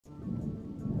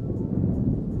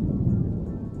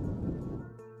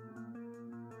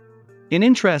In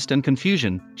interest and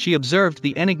confusion, she observed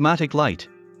the enigmatic light.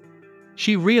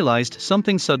 She realized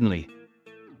something suddenly.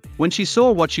 When she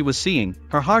saw what she was seeing,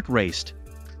 her heart raced.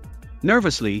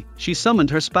 Nervously, she summoned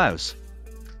her spouse.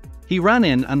 He ran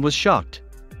in and was shocked.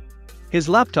 His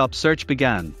laptop search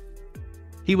began.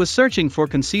 He was searching for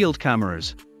concealed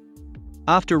cameras.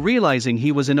 After realizing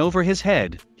he was in over his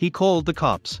head, he called the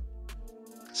cops.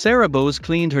 Sarah Bowes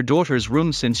cleaned her daughter's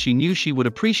room since she knew she would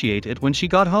appreciate it when she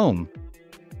got home.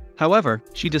 However,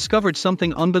 she discovered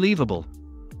something unbelievable.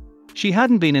 She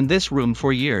hadn't been in this room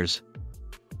for years.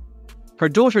 Her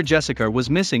daughter Jessica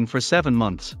was missing for 7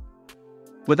 months.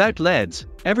 Without leads,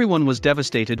 everyone was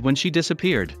devastated when she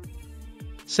disappeared.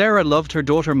 Sarah loved her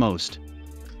daughter most.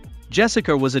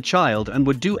 Jessica was a child and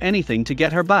would do anything to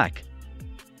get her back.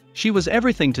 She was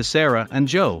everything to Sarah and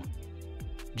Joe.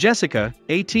 Jessica,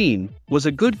 18, was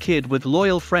a good kid with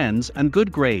loyal friends and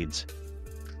good grades.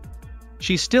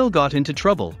 She still got into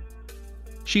trouble.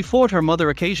 She fought her mother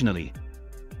occasionally.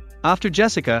 After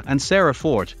Jessica and Sarah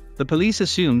fought, the police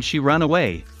assumed she ran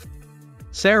away.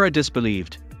 Sarah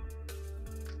disbelieved.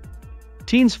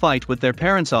 Teens fight with their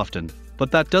parents often,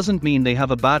 but that doesn't mean they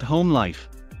have a bad home life.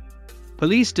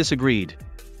 Police disagreed.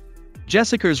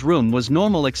 Jessica's room was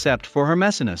normal except for her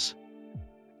messiness.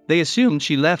 They assumed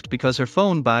she left because her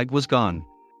phone bag was gone.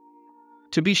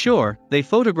 To be sure, they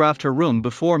photographed her room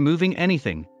before moving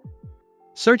anything.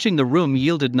 Searching the room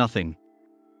yielded nothing.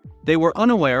 They were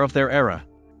unaware of their error.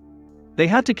 They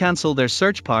had to cancel their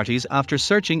search parties after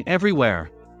searching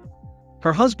everywhere.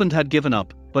 Her husband had given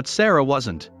up, but Sarah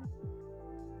wasn't.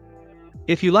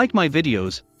 If you like my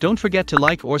videos, don't forget to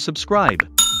like or subscribe.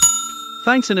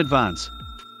 Thanks in advance.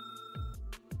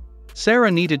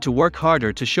 Sarah needed to work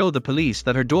harder to show the police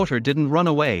that her daughter didn't run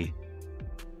away.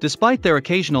 Despite their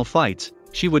occasional fights,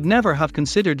 she would never have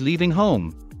considered leaving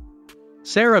home.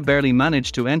 Sarah barely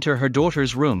managed to enter her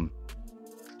daughter's room.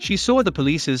 She saw the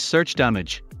police's search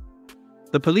damage.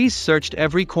 The police searched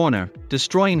every corner,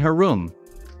 destroying her room.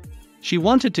 She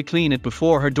wanted to clean it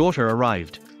before her daughter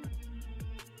arrived.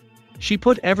 She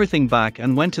put everything back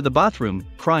and went to the bathroom,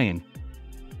 crying.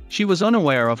 She was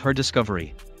unaware of her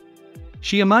discovery.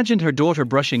 She imagined her daughter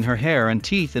brushing her hair and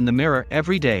teeth in the mirror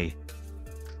every day.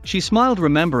 She smiled,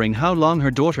 remembering how long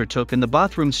her daughter took in the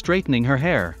bathroom straightening her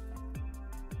hair.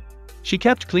 She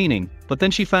kept cleaning, but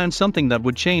then she found something that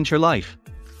would change her life.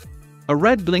 A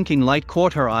red blinking light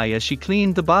caught her eye as she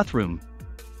cleaned the bathroom.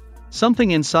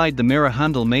 Something inside the mirror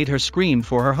handle made her scream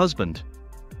for her husband.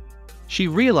 She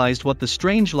realized what the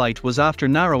strange light was after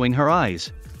narrowing her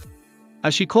eyes.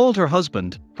 As she called her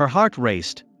husband, her heart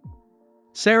raced.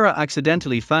 Sarah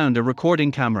accidentally found a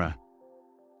recording camera.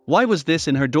 Why was this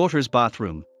in her daughter's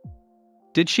bathroom?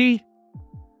 Did she?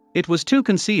 It was too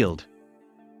concealed.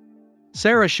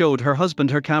 Sarah showed her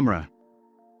husband her camera.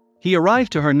 He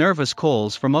arrived to her nervous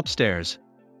calls from upstairs.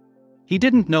 He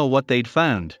didn't know what they'd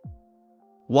found.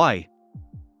 Why?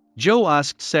 Joe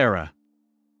asked Sarah.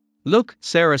 Look,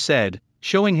 Sarah said,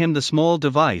 showing him the small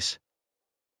device.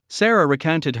 Sarah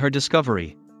recounted her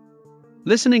discovery.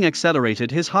 Listening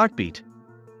accelerated his heartbeat.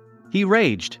 He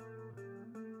raged.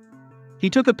 He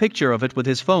took a picture of it with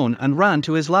his phone and ran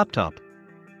to his laptop.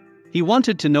 He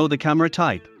wanted to know the camera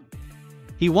type.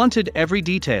 He wanted every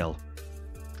detail.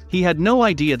 He had no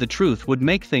idea the truth would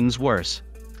make things worse.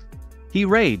 He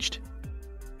raged.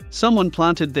 Someone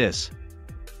planted this.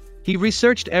 He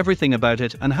researched everything about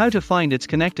it and how to find its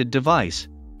connected device.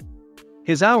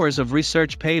 His hours of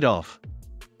research paid off.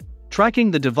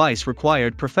 Tracking the device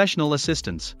required professional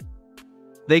assistance.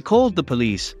 They called the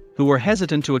police, who were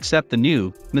hesitant to accept the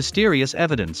new, mysterious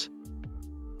evidence.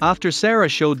 After Sarah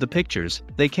showed the pictures,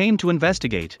 they came to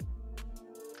investigate.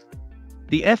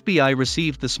 The FBI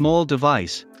received the small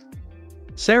device.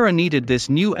 Sarah needed this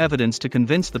new evidence to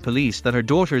convince the police that her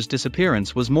daughter's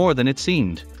disappearance was more than it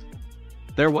seemed.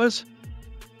 There was.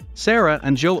 Sarah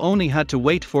and Joe only had to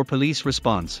wait for police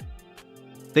response.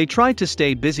 They tried to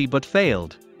stay busy but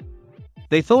failed.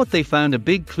 They thought they found a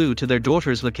big clue to their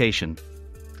daughter's location.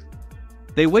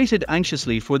 They waited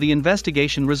anxiously for the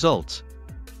investigation results.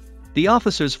 The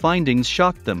officers' findings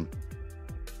shocked them.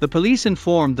 The police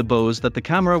informed the Bowes that the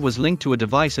camera was linked to a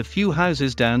device a few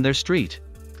houses down their street.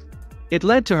 It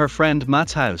led to her friend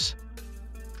Matt's house.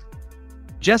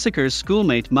 Jessica's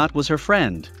schoolmate Matt was her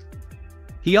friend.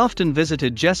 He often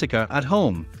visited Jessica at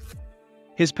home.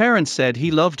 His parents said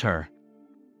he loved her.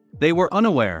 They were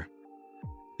unaware.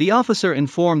 The officer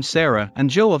informed Sarah and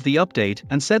Joe of the update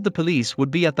and said the police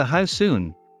would be at the house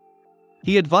soon.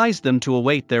 He advised them to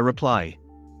await their reply.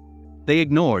 They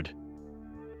ignored.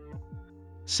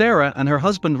 Sarah and her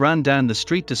husband ran down the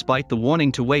street despite the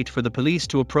warning to wait for the police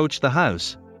to approach the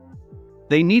house.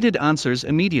 They needed answers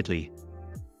immediately.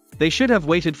 They should have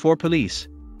waited for police.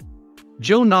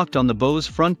 Joe knocked on the Beau's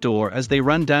front door as they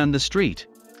ran down the street.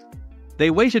 They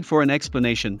waited for an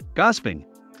explanation, gasping.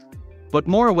 But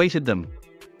more awaited them.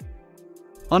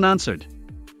 Unanswered.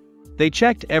 They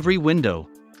checked every window.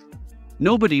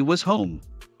 Nobody was home.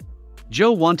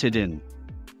 Joe wanted in.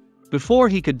 Before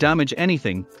he could damage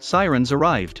anything, sirens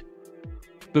arrived.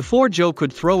 Before Joe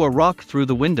could throw a rock through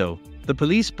the window, the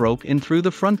police broke in through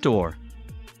the front door.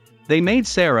 They made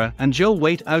Sarah and Joe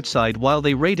wait outside while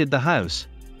they raided the house.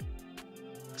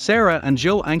 Sarah and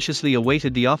Joe anxiously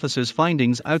awaited the officers'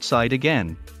 findings outside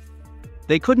again.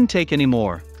 They couldn't take any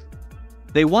more.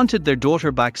 They wanted their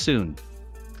daughter back soon.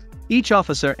 Each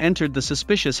officer entered the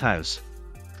suspicious house.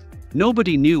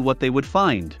 Nobody knew what they would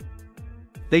find.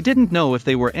 They didn't know if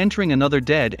they were entering another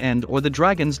dead end or the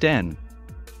dragon's den.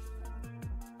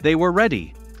 They were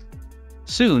ready.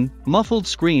 Soon, muffled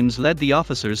screams led the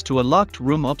officers to a locked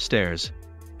room upstairs.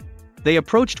 They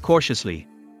approached cautiously.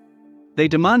 They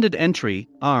demanded entry,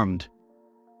 armed.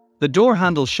 The door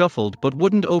handle shuffled but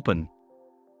wouldn't open.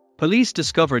 Police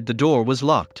discovered the door was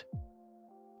locked.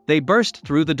 They burst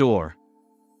through the door.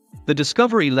 The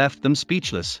discovery left them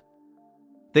speechless.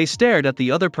 They stared at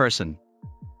the other person.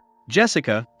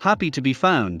 Jessica, happy to be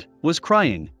found, was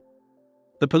crying.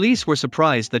 The police were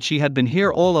surprised that she had been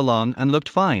here all along and looked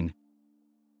fine.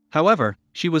 However,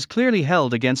 she was clearly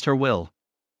held against her will.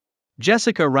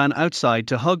 Jessica ran outside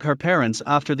to hug her parents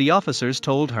after the officers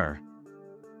told her.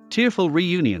 Tearful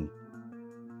reunion.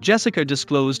 Jessica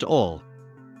disclosed all.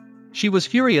 She was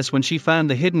furious when she found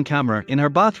the hidden camera in her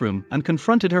bathroom and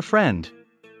confronted her friend.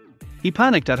 He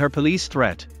panicked at her police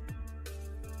threat.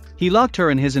 He locked her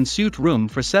in his ensuite room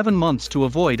for 7 months to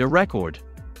avoid a record.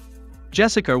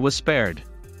 Jessica was spared.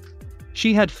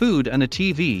 She had food and a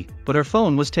TV, but her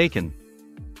phone was taken.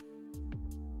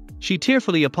 She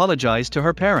tearfully apologized to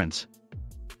her parents.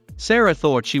 Sarah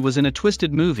thought she was in a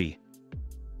twisted movie.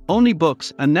 Only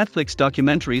books and Netflix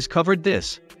documentaries covered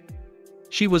this.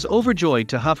 She was overjoyed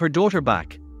to have her daughter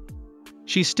back.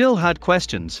 She still had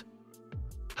questions.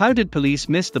 How did police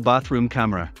miss the bathroom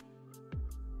camera?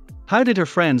 How did her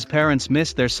friend's parents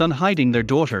miss their son hiding their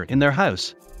daughter in their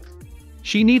house?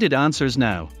 She needed answers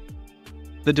now.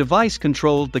 The device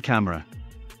controlled the camera.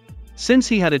 Since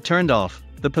he had it turned off,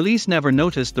 the police never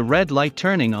noticed the red light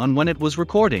turning on when it was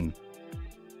recording.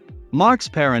 Mark's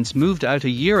parents moved out a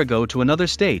year ago to another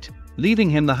state,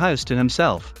 leaving him the house to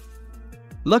himself.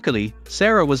 Luckily,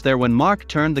 Sarah was there when Mark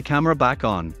turned the camera back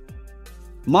on.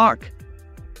 Mark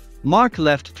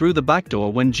left through the back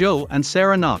door when Joe and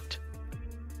Sarah knocked.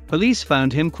 Police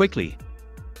found him quickly.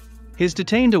 He's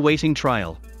detained awaiting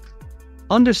trial.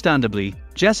 Understandably,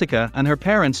 Jessica and her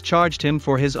parents charged him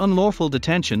for his unlawful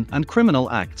detention and criminal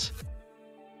acts.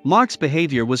 Mark's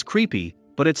behavior was creepy,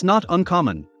 but it's not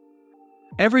uncommon.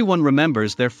 Everyone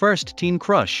remembers their first teen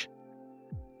crush.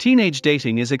 Teenage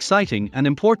dating is exciting and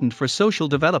important for social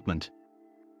development.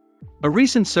 A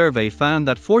recent survey found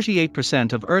that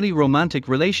 48% of early romantic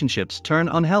relationships turn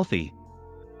unhealthy.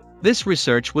 This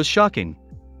research was shocking.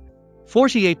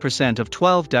 48% of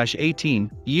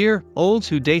 12-18-year-olds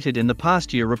who dated in the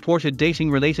past year reported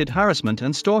dating-related harassment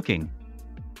and stalking.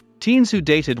 Teens who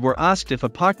dated were asked if a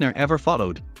partner ever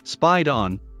followed, spied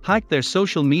on, hacked their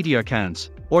social media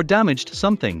accounts, or damaged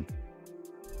something.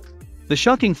 The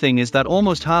shocking thing is that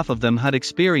almost half of them had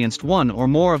experienced one or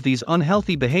more of these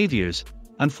unhealthy behaviors,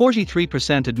 and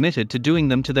 43% admitted to doing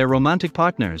them to their romantic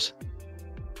partners.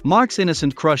 Mark's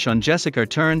innocent crush on Jessica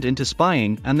turned into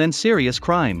spying and then serious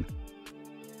crime.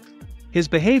 His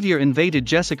behavior invaded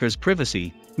Jessica's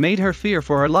privacy, made her fear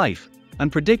for her life,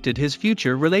 and predicted his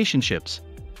future relationships.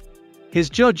 His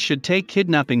judge should take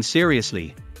kidnapping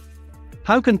seriously.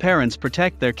 How can parents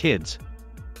protect their kids?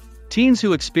 Teens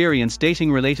who experience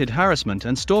dating-related harassment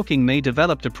and stalking may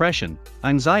develop depression,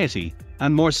 anxiety,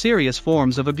 and more serious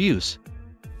forms of abuse.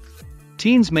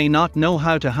 Teens may not know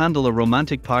how to handle a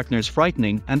romantic partner's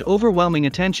frightening and overwhelming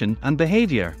attention and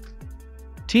behavior.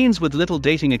 Teens with little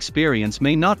dating experience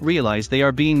may not realize they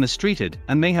are being mistreated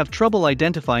and may have trouble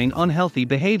identifying unhealthy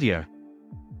behavior.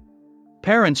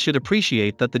 Parents should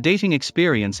appreciate that the dating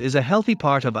experience is a healthy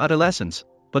part of adolescence,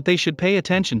 but they should pay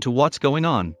attention to what's going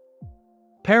on.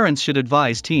 Parents should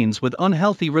advise teens with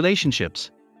unhealthy relationships.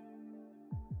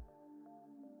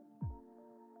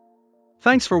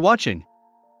 Thanks for watching.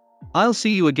 I'll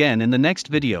see you again in the next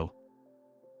video.